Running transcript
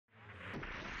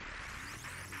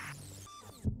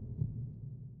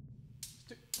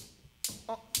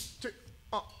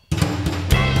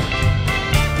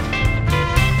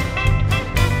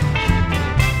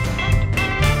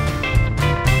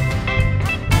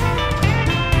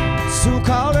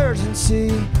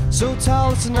reality. So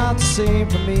tall it's not the same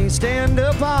for me. Stand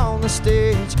up on the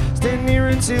stage, stand near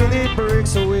until it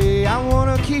breaks away. I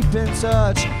wanna keep in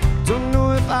touch, don't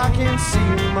know if I can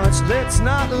see much. Let's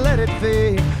not let it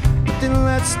fade, but then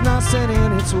let's not stand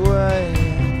in its way.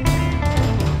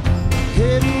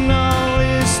 Heading all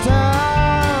this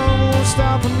time won't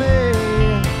stop for me.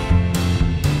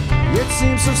 It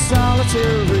seems so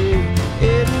solitary.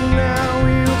 Heading now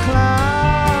we'll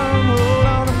climb, hold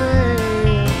on to me.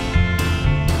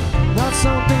 Not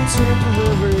something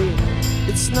temporary,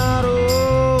 it's not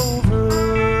over.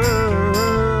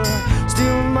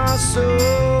 Still my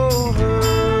soul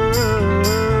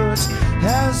hurts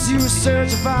as you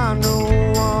search to find no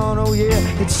one. Oh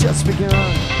yeah, it's just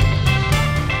begun.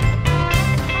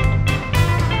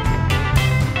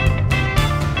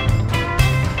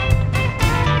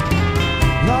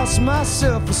 Lost my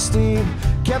self-esteem,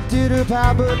 kept it up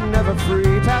high but never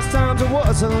free. Past times I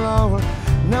was alone,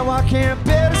 now I can't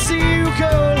bear to see you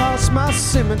go. Lost my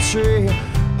symmetry,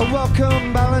 a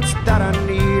welcome balance that I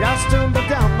need. I stumble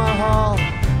down my hall,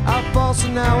 I fall so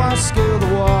now I scale the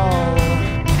wall.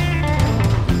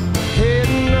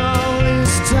 Heading all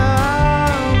this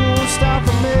time won't stop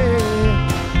for me.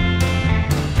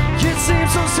 It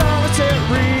seems so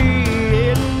solitary.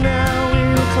 Heading now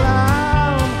we'll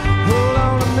climb, hold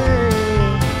on to me.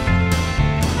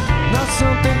 Not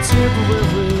something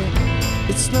temporary,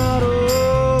 it's not over.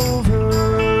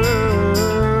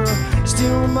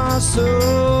 Still my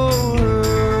soul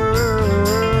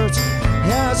hurts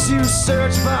as you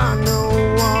search for no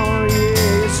one.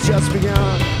 Yeah, it's just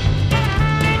begun.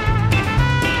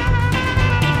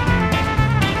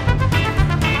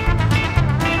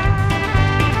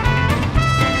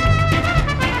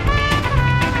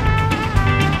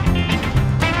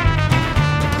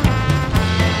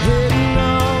 Heading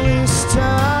all this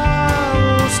time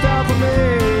won't stop for me.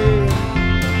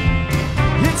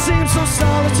 It seems so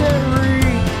solitary.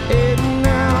 Heading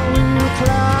now we'll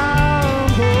climb,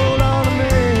 hold on to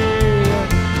me.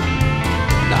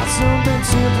 Not something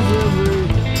temporary,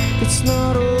 it's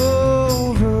not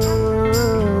over.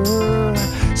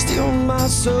 Still my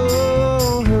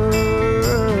soul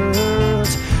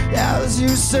hurts as you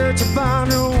search to find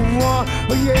no one.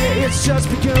 Oh yeah, it's just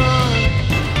begun.